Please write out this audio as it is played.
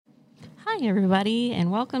Hi, everybody, and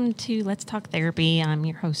welcome to Let's Talk Therapy. I'm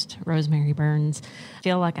your host, Rosemary Burns. I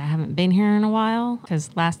feel like I haven't been here in a while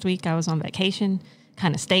because last week I was on vacation,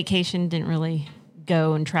 kind of staycation, didn't really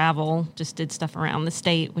go and travel, just did stuff around the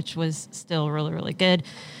state, which was still really, really good.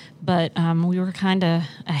 But we were kind of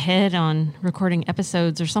ahead on recording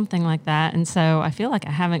episodes or something like that, and so I feel like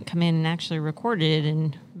I haven't come in and actually recorded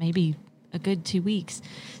in maybe a good 2 weeks.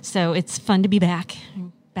 So it's fun to be back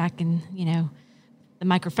in, the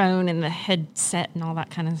microphone and the headset and all that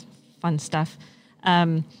kind of fun stuff.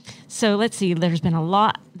 So let's see, there's been a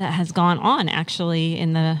lot that has gone on actually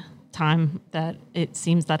in the time that it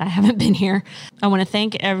seems that I haven't been here. I want to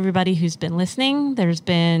thank everybody who's been listening. There's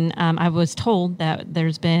been, I was told that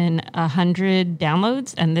there's been 100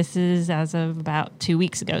 downloads, and this is as of about 2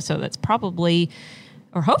 weeks ago. So that's probably,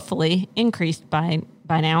 or hopefully, increased by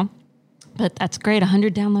now. But that's great.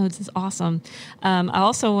 100 downloads is awesome. I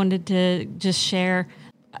also wanted to just share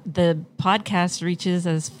the podcast reaches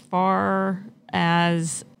as far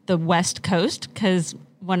as the West Coast because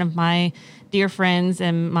one of my dear friends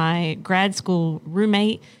and my grad school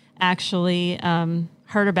roommate actually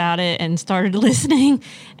heard about it and started listening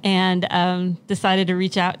and decided to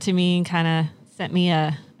reach out to me and kind of sent me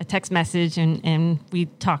a text message and we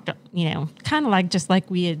talked, kind of just like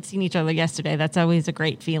we had seen each other yesterday. That's always a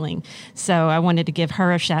great feeling. So I wanted to give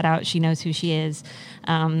her a shout out. She knows who she is.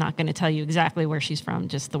 I'm not going to tell you exactly where she's from,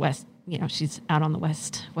 just the West. She's out on the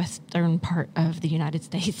western part of the United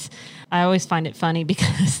States. I always find it funny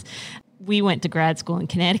because we went to grad school in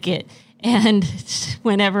Connecticut, and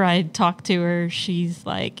whenever I talk to her, she's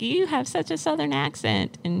like, "You have such a Southern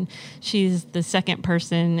accent," and she's the second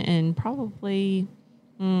person in probably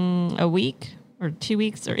a week or 2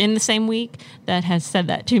 weeks or in the same week that has said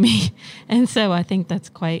that to me. And so I think that's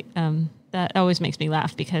quite, that always makes me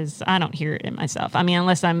laugh because I don't hear it in myself. I mean,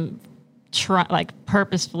 unless I'm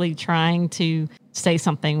purposefully trying to say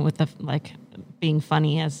something with being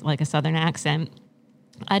funny as like a Southern accent,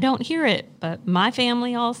 I don't hear it, but my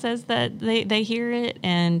family all says that they hear it.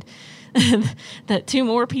 And that 2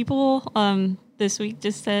 more people, this week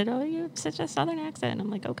just said, "Oh, you have such a Southern accent." I'm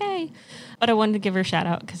like, okay. But I wanted to give her a shout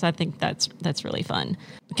out because I think that's really fun.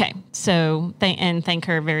 Okay. So thank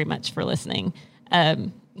her very much for listening.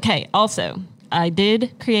 Okay. Also, I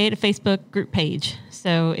did create a Facebook group page.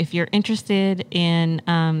 So if you're interested in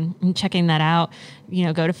checking that out,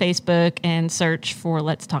 go to Facebook and search for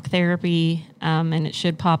Let's Talk Therapy. And it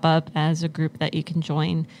should pop up as a group that you can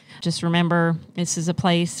join. Just remember, this is a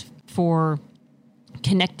place for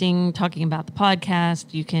connecting, talking about the podcast.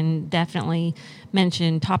 You can definitely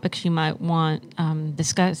mention topics you might want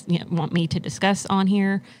want me to discuss on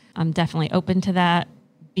here. I'm definitely open to that.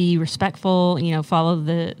 Be respectful. Follow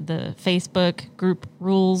the Facebook group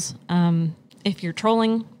rules. If you're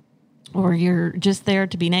trolling or you're just there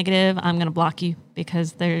to be negative, I'm going to block you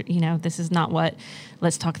because this is not what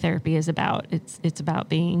Let's Talk Therapy is about. It's about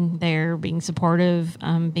being there, being supportive,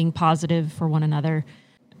 being positive for one another.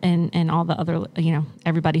 And all the other,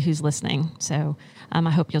 everybody who's listening. So I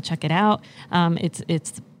hope you'll check it out.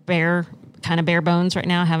 It's bare bones right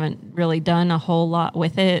now. I haven't really done a whole lot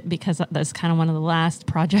with it because that's kind of one of the last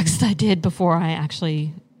projects I did before I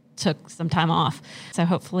actually took some time off. So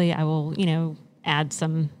hopefully I will, add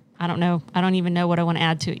some. I don't know. I don't even know what I want to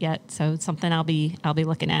add to it yet. So it's something I'll be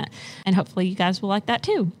looking at, and hopefully you guys will like that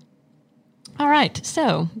too. All right.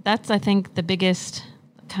 So that's, I think, the biggest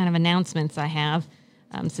kind of announcements I have.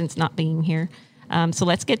 Since not being here. So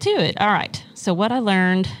let's get to it. All right. So what I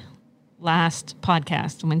learned last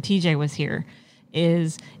podcast when TJ was here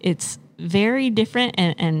is it's very different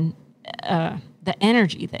and the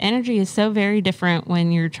energy is so very different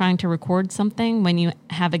when you're trying to record something, when you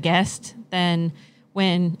have a guest than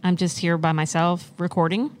when I'm just here by myself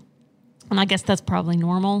recording. And I guess that's probably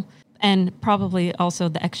normal and probably also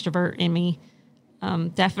the extrovert in me.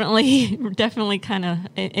 Definitely kind of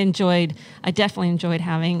enjoyed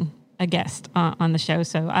having a guest on the show.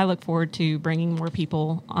 So I look forward to bringing more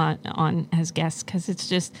people on as guests because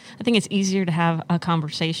I think it's easier to have a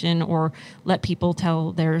conversation or let people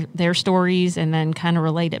tell their stories and then kind of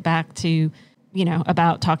relate it back to,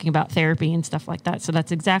 about talking about therapy and stuff like that. So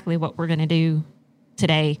that's exactly what we're going to do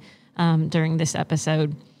today during this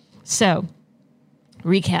episode. So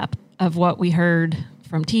recap of what we heard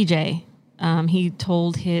from TJ. He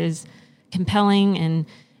told his compelling and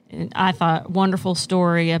I thought wonderful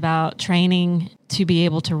story about training to be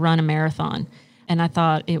able to run a marathon. And I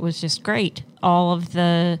thought it was just great. All of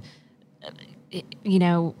the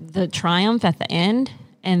triumph at the end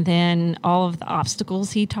and then all of the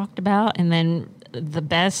obstacles he talked about and then the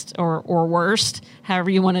best or worst, however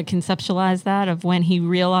you want to conceptualize that, of when he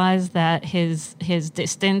realized that his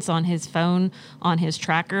distance on his phone, on his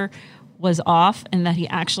tracker, was off, and that he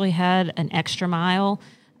actually had an extra mile,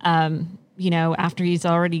 after he's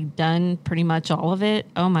already done pretty much all of it.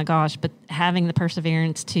 Oh my gosh. But having the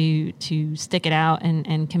perseverance to stick it out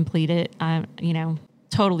and complete it,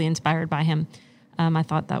 totally inspired by him. I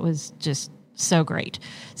thought that was just so great.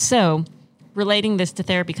 So relating this to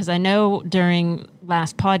therapy, because I know during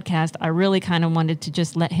last podcast, I really kind of wanted to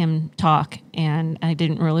just let him talk, and I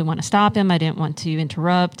didn't really want to stop him. I didn't want to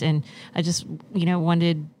interrupt. And I just,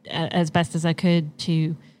 wanted as best as I could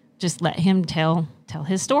to just let him tell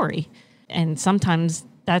his story. And sometimes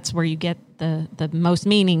that's where you get the most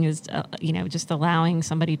meaning is, just allowing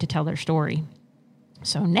somebody to tell their story.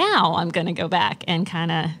 So now I'm going to go back and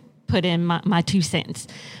kind of put in my 2 cents.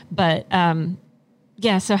 But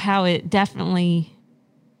so how it definitely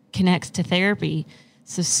connects to therapy.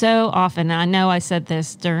 So often, I know I said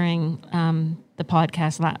this during the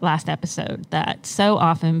podcast last episode, that so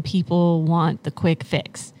often people want the quick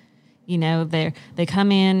fix. They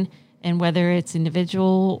come in, and whether it's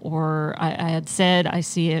individual or I had said, I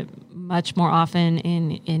see it much more often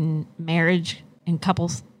in marriage and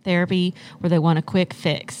couples therapy, where they want a quick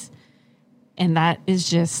fix. And that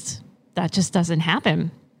just doesn't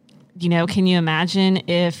happen. Can you imagine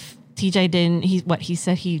if TJ he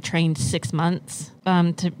said he trained 6 months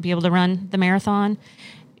to be able to run the marathon.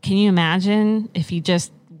 Can you imagine if he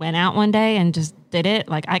just went out one day and just did it?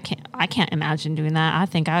 Like, I can't imagine doing that. I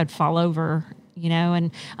think I would fall over,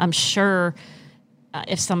 and I'm sure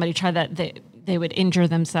if somebody tried that, they would injure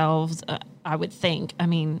themselves, I would think. I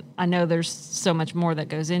mean, I know there's so much more that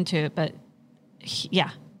goes into it, but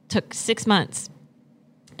took 6 months.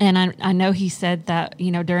 And I know he said that,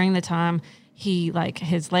 during the time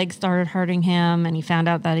his legs started hurting him, and he found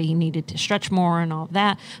out that he needed to stretch more and all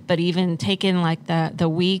that. But even taking the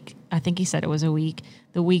week, I think he said it was a week,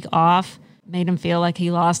 the week off made him feel like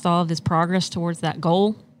he lost all of his progress towards that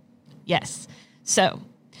goal. Yes. So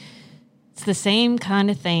it's the same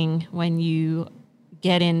kind of thing when you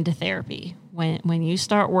get into therapy, when you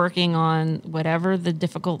start working on whatever the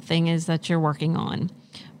difficult thing is that you're working on.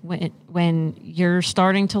 When you're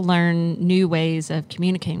starting to learn new ways of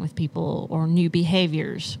communicating with people, or new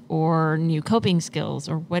behaviors, or new coping skills,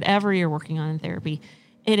 or whatever you're working on in therapy,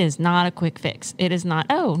 it is not a quick fix. It is not,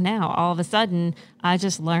 now all of a sudden I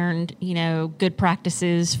just learned, good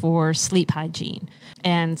practices for sleep hygiene.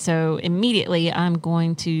 And so immediately I'm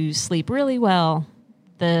going to sleep really well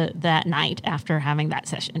that night after having that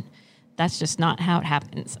session. That's just not how it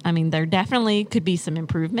happens. I mean, there definitely could be some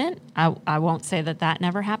improvement. I won't say that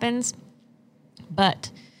never happens,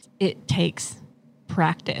 but it takes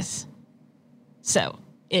practice. So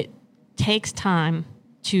it takes time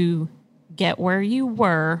to get where you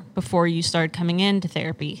were before you started coming into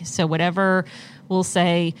therapy. So whatever we'll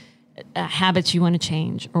say habits you want to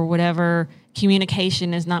change, or whatever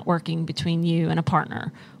communication is not working between you and a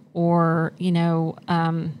partner, or,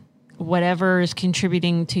 whatever is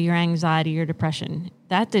contributing to your anxiety or depression,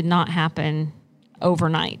 that did not happen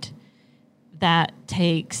overnight. That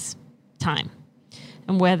takes time.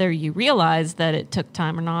 And whether you realize that it took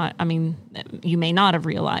time or not, I mean, you may not have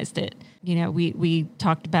realized it. We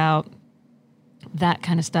talked about that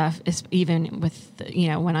kind of stuff, is even with,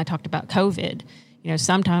 when I talked about COVID,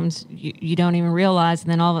 sometimes you don't even realize, and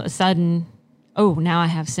then all of a sudden, now I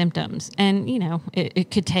have symptoms. And, it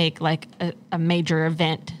could take like a major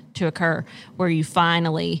event to occur where you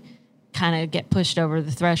finally kind of get pushed over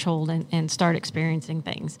the threshold and start experiencing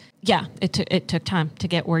things. Yeah, it took time to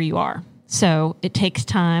get where you are. So it takes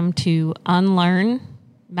time to unlearn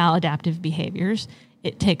maladaptive behaviors.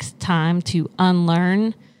 It takes time to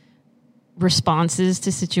unlearn responses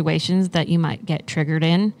to situations that you might get triggered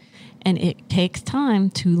in. And it takes time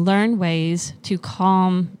to learn ways to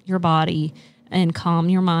calm your body and calm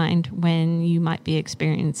your mind when you might be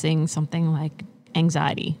experiencing something like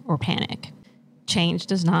anxiety or panic. Change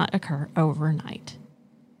does not occur overnight.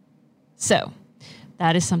 So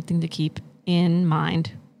that is something to keep in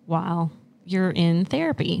mind while you're in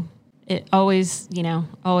therapy. It always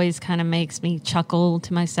kind of makes me chuckle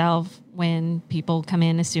to myself when people come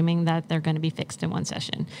in assuming that they're going to be fixed in one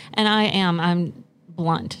session. And I'm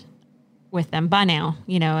blunt with them by now,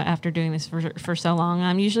 after doing this for so long.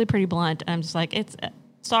 I'm usually pretty blunt. I'm just like,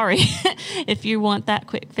 sorry, if you want that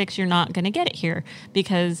quick fix, you're not going to get it here,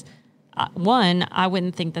 because one, I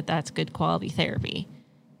wouldn't think that that's good quality therapy.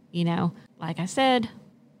 Like I said,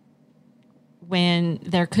 when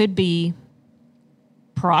there could be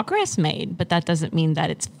progress made, but that doesn't mean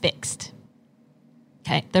that it's fixed.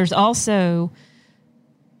 Okay. There's also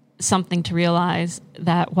something to realize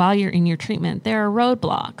that while you're in your treatment, there are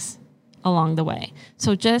roadblocks along the way.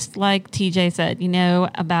 So just like TJ said,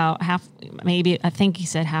 about I think he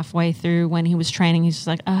said halfway through when he was training, he's just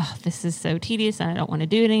like, oh, this is so tedious and I don't want to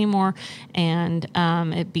do it anymore. And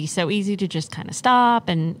it'd be so easy to just kind of stop.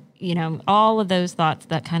 And, all of those thoughts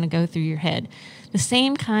that kind of go through your head. The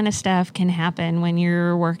same kind of stuff can happen when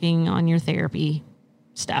you're working on your therapy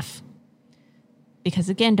stuff. Because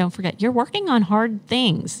again, don't forget, you're working on hard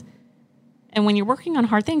things. And when you're working on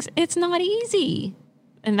hard things, it's not easy.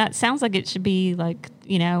 And that sounds like it should be like,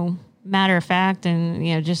 matter of fact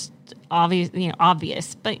and, just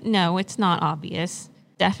obvious. But no, it's not obvious.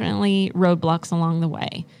 Definitely roadblocks along the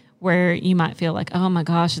way where you might feel like, oh my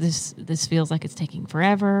gosh, this feels like it's taking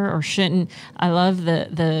forever or shouldn't. I love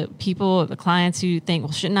the people, the clients who think,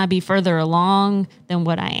 well, shouldn't I be further along than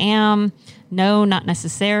what I am? No, not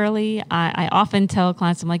necessarily. I often tell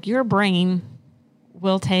clients, I'm like, your brain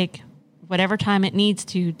will take whatever time it needs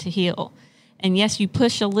to heal. And yes, you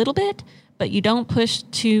push a little bit, but you don't push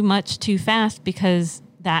too much too fast because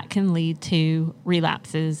that can lead to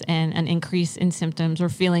relapses and an increase in symptoms or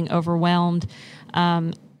feeling overwhelmed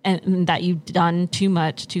and that you've done too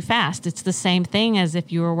much too fast. It's the same thing as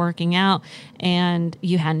if you were working out and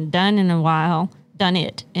you hadn't done it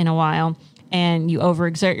in a while, and you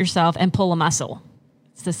overexert yourself and pull a muscle.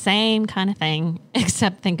 It's the same kind of thing,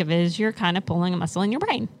 except think of it as you're kind of pulling a muscle in your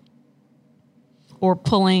brain or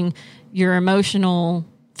pulling your emotional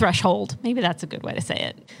threshold. Maybe that's a good way to say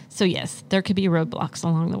it. So yes, there could be roadblocks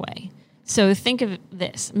along the way. So think of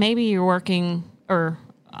this. Maybe you're working, or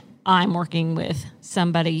I'm working with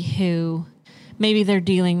somebody who maybe they're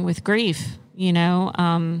dealing with grief.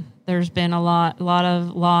 There's been a lot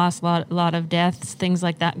of loss, lot of deaths, things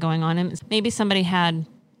like that going on. And maybe somebody had,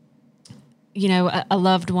 a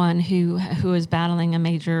loved one who is battling a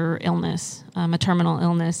major illness, a terminal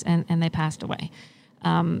illness, and they passed away,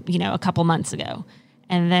 a couple months ago.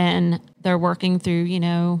 And then they're working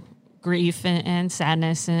through, grief and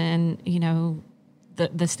sadness and,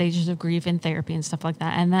 the stages of grief and therapy and stuff like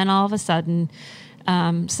that. And then all of a sudden,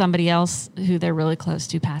 somebody else who they're really close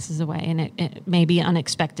to passes away, and it may be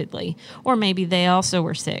unexpectedly, or maybe they also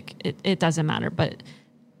were sick. It doesn't matter. But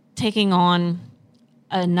taking on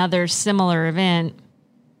another similar event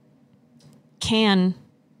can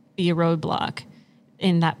be a roadblock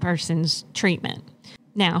in that person's treatment.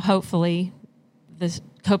 Now, hopefully, the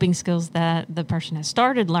coping skills that the person has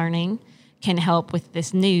started learning can help with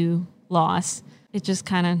this new loss. It just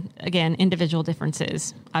kind of, again, individual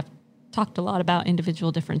differences. I've talked a lot about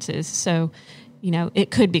individual differences. So,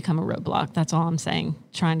 it could become a roadblock. That's all I'm saying,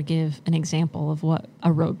 trying to give an example of what a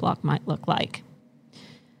roadblock might look like.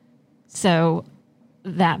 So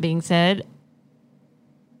that being said,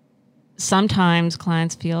 sometimes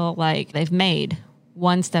clients feel like they've made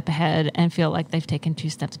one step ahead and feel like they've taken 2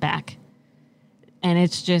 steps back. And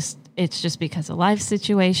it's just because of life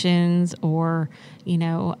situations or,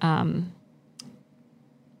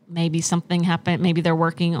 maybe something happened. Maybe they're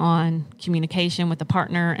working on communication with the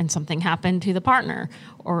partner and something happened to the partner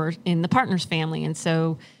or in the partner's family. And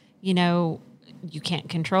so, you can't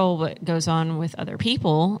control what goes on with other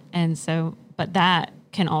people. And so, but that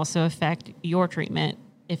can also affect your treatment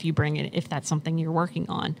if that's something you're working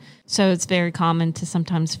on. So it's very common to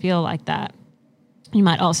sometimes feel like that. You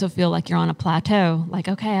might also feel like you're on a plateau, like,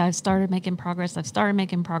 okay, I've started making progress.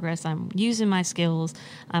 I'm using my skills.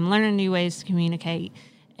 I'm learning new ways to communicate.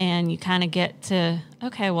 And you kind of get to,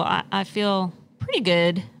 okay, well, I feel pretty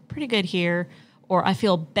good here, or I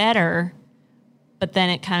feel better, but then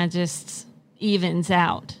it kind of just evens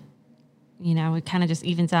out. It kind of just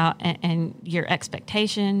evens out, and your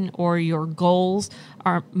expectation or your goals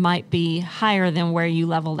might be higher than where you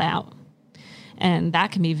leveled out. And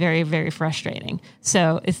that can be very, very frustrating.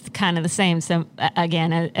 So it's kind of the same. So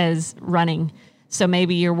again, as running. So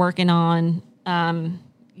maybe you're working on,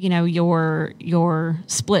 your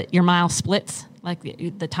split, your mile splits, like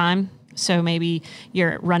the time. So maybe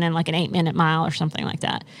you're running like an 8-minute mile or something like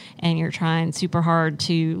that. And you're trying super hard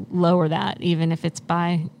to lower that, even if it's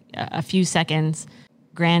by a few seconds.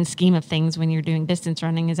 Grand scheme of things, when you're doing distance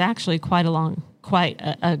running, is actually quite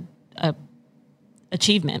a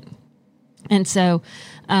achievement. And so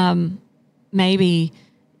maybe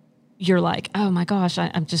you're like, oh my gosh,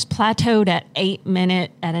 I'm just plateaued at an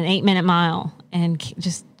 8-minute mile and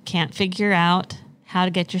just can't figure out how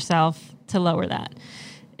to get yourself to lower that.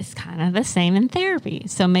 It's kind of the same in therapy.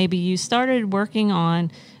 So maybe you started working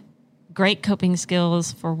on great coping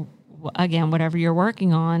skills for, again, whatever you're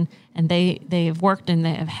working on, and they have worked and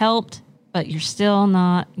they have helped, but you're still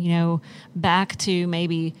not, back to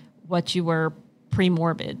maybe what you were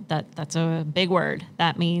premorbid. That's a big word.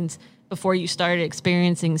 That means before you started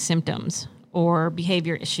experiencing symptoms or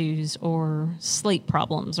behavior issues or sleep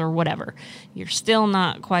problems or whatever. You're still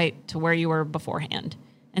not quite to where you were beforehand.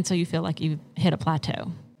 And so you feel like you've hit a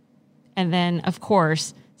plateau. And then, of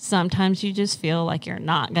course, sometimes you just feel like you're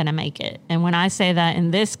not going to make it. And when I say that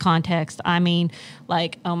in this context, I mean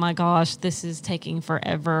like, oh my gosh, this is taking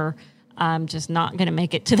forever. I'm just not going to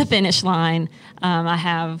make it to the finish line. I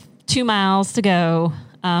have 2 miles to go.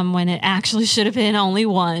 When it actually should have been only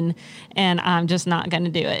 1, and I'm just not going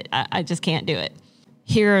to do it. I just can't do it.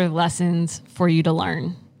 Here are lessons for you to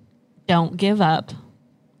learn. Don't give up.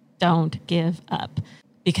 Don't give up.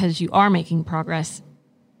 Because you are making progress,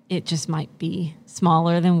 it just might be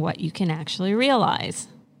smaller than what you can actually realize.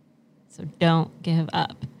 So don't give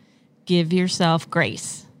up. Give yourself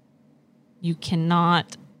grace. You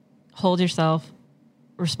cannot hold yourself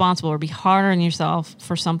responsible or be hard on yourself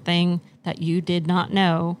for something that you did not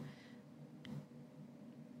know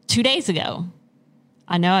 2 days ago.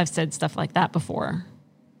 I know I've said stuff like that before.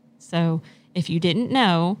 So if you didn't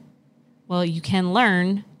know, well, you can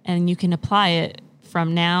learn and you can apply it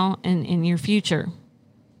from now and in your future.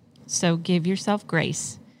 So give yourself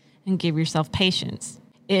grace and give yourself patience.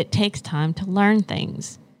 It takes time to learn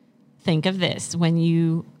things. Think of this. When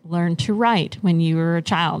you learned to write when you were a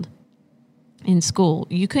child, in school,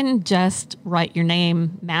 you couldn't just write your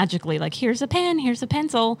name magically, like here's a pen, here's a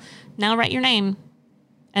pencil, now write your name.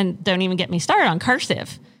 And don't even get me started on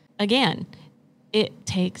cursive. Again, it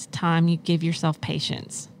takes time. You give yourself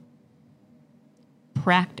patience.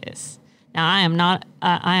 Practice. Now, I am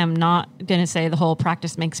not going to say the whole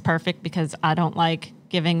practice makes perfect, because I don't like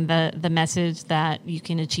giving the message that you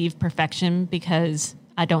can achieve perfection, because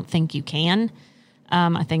I don't think you can.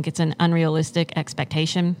 I think it's an unrealistic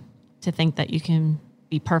expectation to think that you can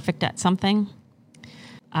be perfect at something.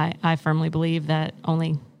 I firmly believe that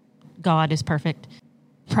only God is perfect.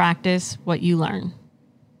 Practice what you learn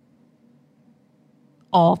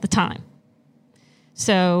all the time.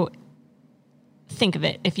 So think of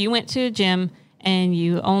it. If you went to a gym and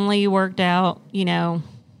you only worked out, your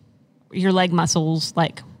leg muscles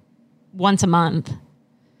like once a month,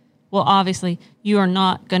 well, obviously you are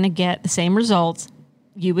not going to get the same results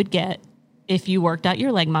you would get if you worked out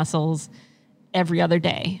your leg muscles every other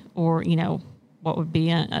day, or, what would be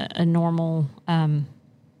a normal,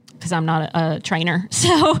 because I'm not a trainer.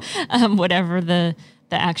 So whatever the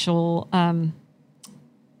actual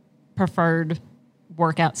preferred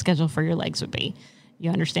workout schedule for your legs would be. You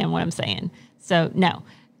understand what I'm saying? So no,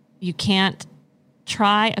 you can't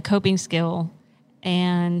try a coping skill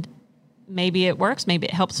and maybe it works. Maybe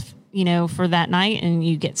it helps, for that night and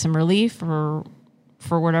you get some relief or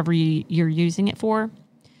for whatever you're using it for.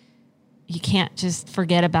 You can't just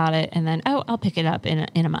forget about it and then, I'll pick it up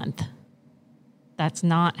in a month. That's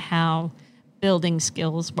not how building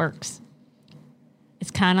skills works. It's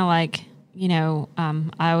kind of like, I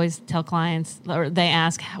always tell clients, or they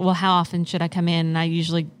ask, well, how often should I come in? And I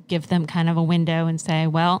usually give them kind of a window and say,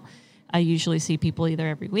 well, I usually see people either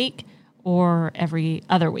every week or every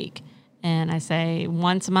other week. And I say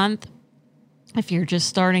once a month. If you're just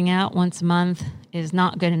starting out, once a month is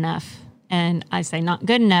not good enough. And I say not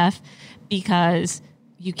good enough because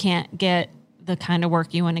you can't get the kind of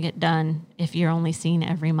work you want to get done if you're only seen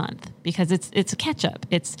every month, because it's a catch up.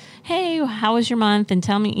 It's, hey, how was your month? And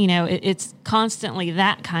tell me, it's constantly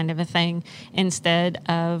that kind of a thing instead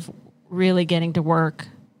of really getting to work,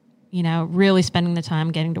 really spending the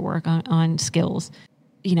time getting to work on skills.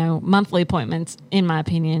 Monthly appointments, in my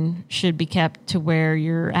opinion, should be kept to where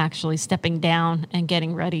you're actually stepping down and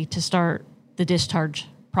getting ready to start the discharge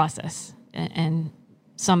process, and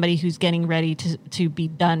somebody who's getting ready to be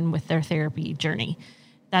done with their therapy journey.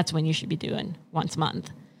 That's when you should be doing once a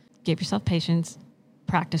month. Give yourself patience.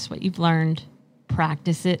 Practice what you've learned.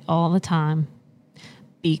 Practice it all the time.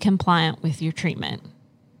 Be compliant with your treatment.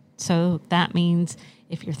 So that means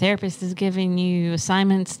if your therapist is giving you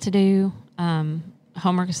assignments to do,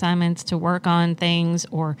 homework assignments to work on things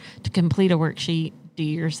or to complete a worksheet, do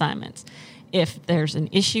your assignments. If there's an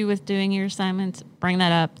issue with doing your assignments, bring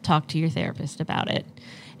that up, talk to your therapist about it.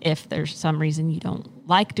 If there's some reason you don't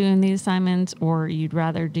like doing the assignments or you'd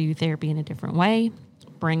rather do therapy in a different way,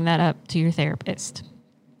 bring that up to your therapist.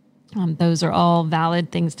 Those are all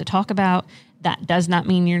valid things to talk about. That does not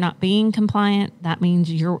mean you're not being compliant. That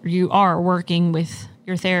means you are working with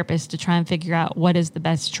your therapist to try and figure out what is the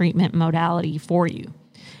best treatment modality for you.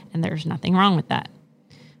 And there's nothing wrong with that.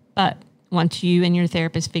 But once you and your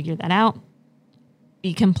therapist figure that out,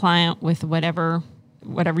 be compliant with whatever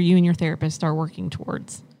you and your therapist are working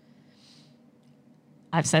towards.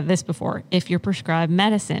 I've said this before. If you're prescribed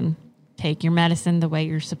medicine, take your medicine the way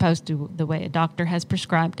you're supposed to, the way a doctor has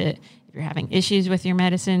prescribed it. If you're having issues with your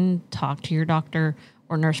medicine, talk to your doctor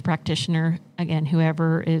or nurse practitioner, again,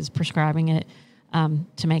 whoever is prescribing it,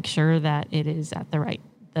 to make sure that it is at the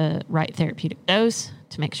right therapeutic dose,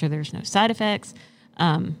 to make sure there's no side effects.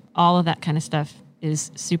 All of that kind of stuff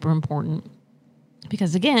is super important.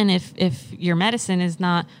 Because again, if your medicine is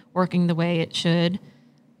not working the way it should,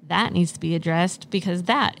 that needs to be addressed, because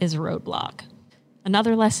that is a roadblock.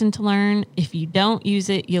 Another lesson to learn: if you don't use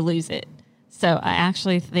it, you lose it. So I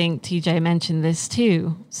actually think TJ mentioned this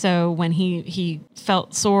too. So when he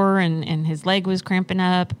felt sore and his leg was cramping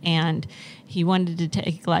up, and he wanted to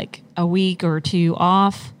take like a week or two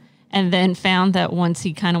off, and then found that once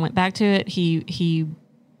he kind of went back to it, he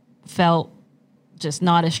felt just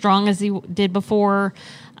not as strong as he did before.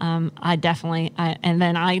 And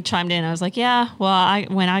then I chimed in. I was like, yeah, well, I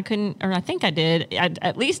think I did. I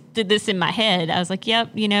at least did this in my head. I was like,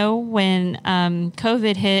 yep, when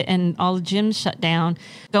COVID hit and all the gyms shut down,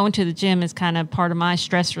 going to the gym is kind of part of my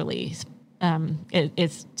stress release.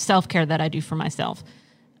 It's self-care that I do for myself.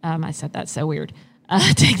 I said that's so weird.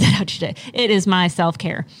 Take that out today. It is my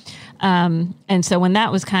self-care. And so when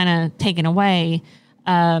that was kind of taken away,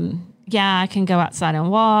 I can go outside and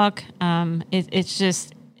walk.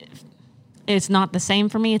 It's not the same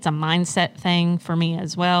for me. It's a mindset thing for me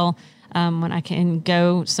as well. When I can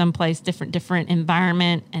go someplace different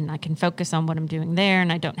environment, and I can focus on what I'm doing there,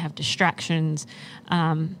 and I don't have distractions,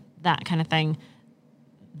 that kind of thing.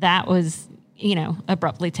 That was,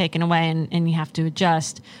 abruptly taken away, and you have to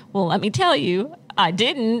adjust. Well, let me tell you, I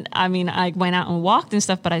didn't. I mean, I went out and walked and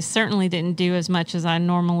stuff, but I certainly didn't do as much as I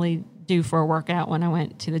normally do for a workout when I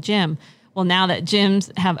went to the gym. Well, now that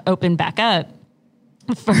gyms have opened back up,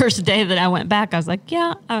 first day that I went back, I was like,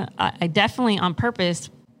 I definitely on purpose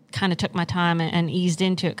kind of took my time and eased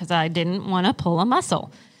into it, because I didn't want to pull a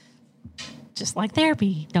muscle. Just like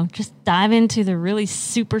therapy. Don't just dive into the really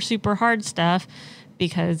super, super hard stuff,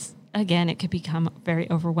 because again, it could become very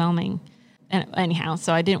overwhelming. And anyhow,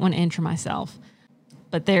 so I didn't want to injure myself.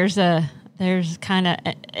 But there's kind of,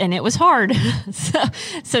 and it was hard.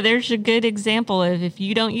 so there's a good example of, if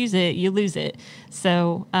you don't use it, you lose it.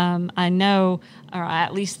 So I know, or I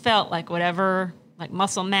at least felt like whatever, like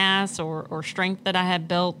muscle mass or strength that I had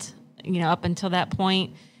built, up until that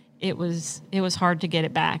point, it was hard to get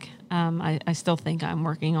it back. I still think I'm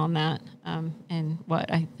working on that. And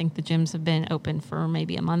I think the gyms have been open for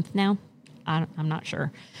maybe a month now. I'm not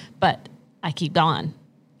sure, but I keep going.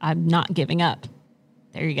 I'm not giving up.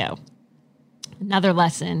 There you go. Another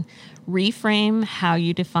lesson: reframe how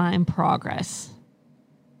you define progress.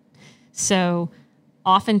 So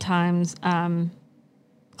oftentimes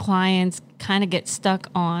clients kind of get stuck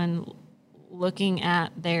on looking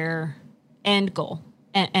at their end goal.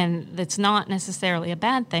 And that's not necessarily a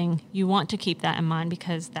bad thing. You want to keep that in mind,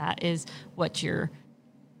 because that is what you're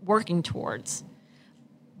working towards.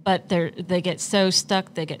 But they get so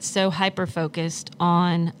stuck, they get so hyper-focused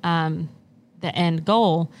on the end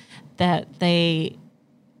goal that they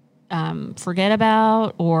forget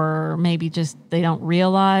about, or maybe just they don't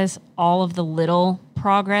realize all of the little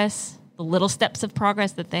progress, the little steps of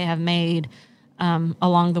progress that they have made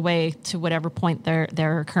along the way to whatever point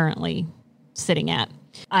they're currently sitting at.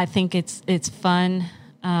 I think it's fun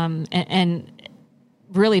and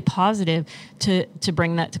really positive to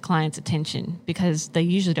bring that to clients' attention, because they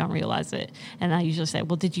usually don't realize it. And I usually say,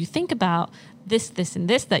 well, did you think about this, and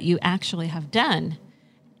this that you actually have done,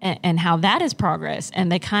 and how that is progress?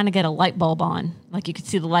 And they kind of get a light bulb on. Like, you could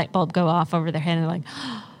see the light bulb go off over their head, and they're like,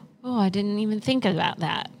 oh, I didn't even think about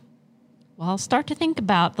that. Well, start to think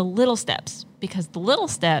about the little steps, because the little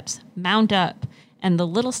steps mount up, and the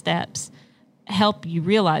little steps help you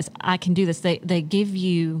realize, I can do this. They give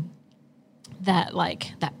you that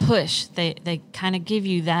push. They kind of give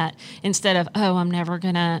you that, instead of, oh, I'm never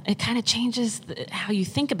gonna, it kind of changes how you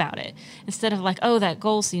think about it. Instead of like, oh, that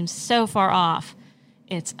goal seems so far off,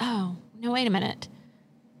 it's, oh, no, wait a minute.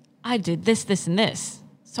 I did this, and this,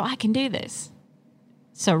 so I can do this.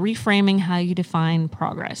 So reframing how you define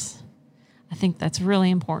progress. I think that's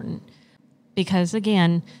really important, because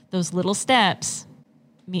again, those little steps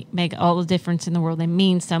make all the difference in the world. They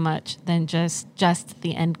mean so much than just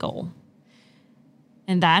the end goal.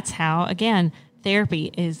 And that's how, again,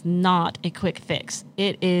 therapy is not a quick fix.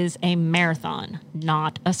 It is a marathon,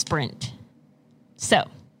 not a sprint. So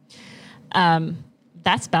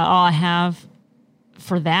that's about all I have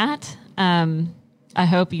for that. I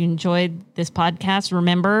hope you enjoyed this podcast.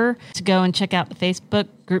 Remember to go and check out the Facebook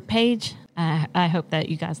group page. I hope that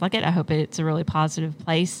you guys like it. I hope it's a really positive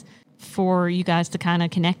place for you guys to kind of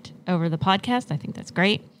connect over the podcast. I think that's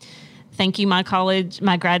great. Thank you, my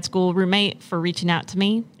grad school roommate, for reaching out to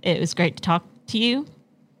me. It was great to talk to you.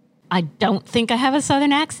 I don't think I have a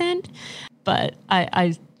Southern accent, but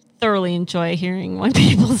I thoroughly enjoy hearing when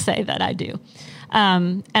people say that I do.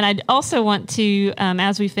 And I'd also want to,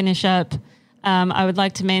 as we finish up, I would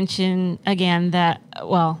like to mention again that,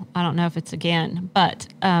 well, I don't know if it's again, but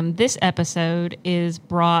this episode is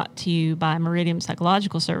brought to you by Meridian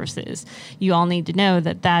Psychological Services. You all need to know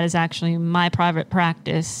that that is actually my private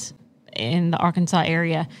practice in the Arkansas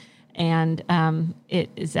area. And it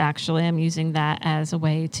is actually, I'm using that as a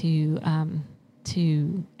way to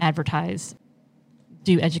advertise,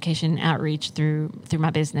 do education outreach through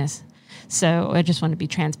my business. So I just want to be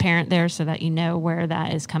transparent there so that you know where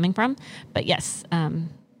that is coming from. But yes,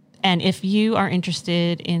 and if you are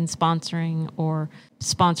interested in sponsoring a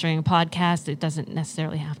podcast, it doesn't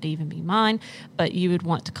necessarily have to even be mine, but you would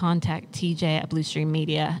want to contact TJ at Blue Stream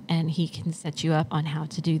Media, and he can set you up on how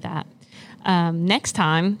to do that. Next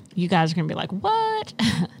time, you guys are going to be like, what?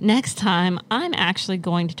 Next time, I'm actually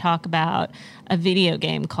going to talk about a video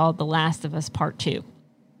game called The Last of Us Part 2.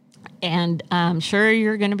 And I'm sure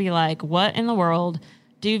you're going to be like, what in the world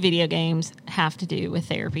do video games have to do with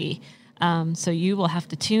therapy? So you will have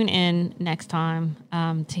to tune in next time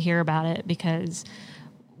to hear about it, because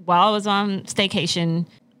while I was on staycation,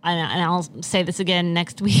 and I'll say this again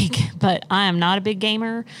next week, but I am not a big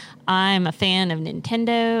gamer. I'm a fan of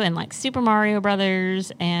Nintendo and like Super Mario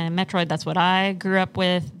Brothers and Metroid. That's what I grew up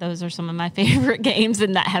with. Those are some of my favorite games,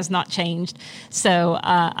 and that has not changed. So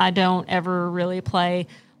I don't ever really play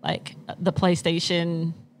like the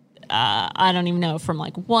PlayStation. I don't even know, from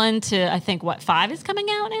like 1 to I think 5 is coming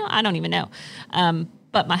out now. I don't even know.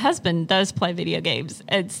 But my husband does play video games.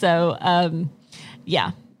 And so,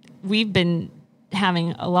 yeah, we've been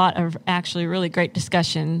having a lot of actually really great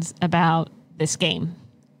discussions about this game.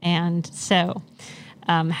 And so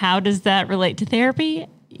how does that relate to therapy?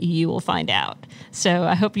 You will find out. So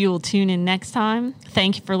I hope you will tune in next time.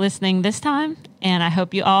 Thank you for listening this time, and I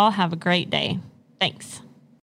hope you all have a great day. Thanks.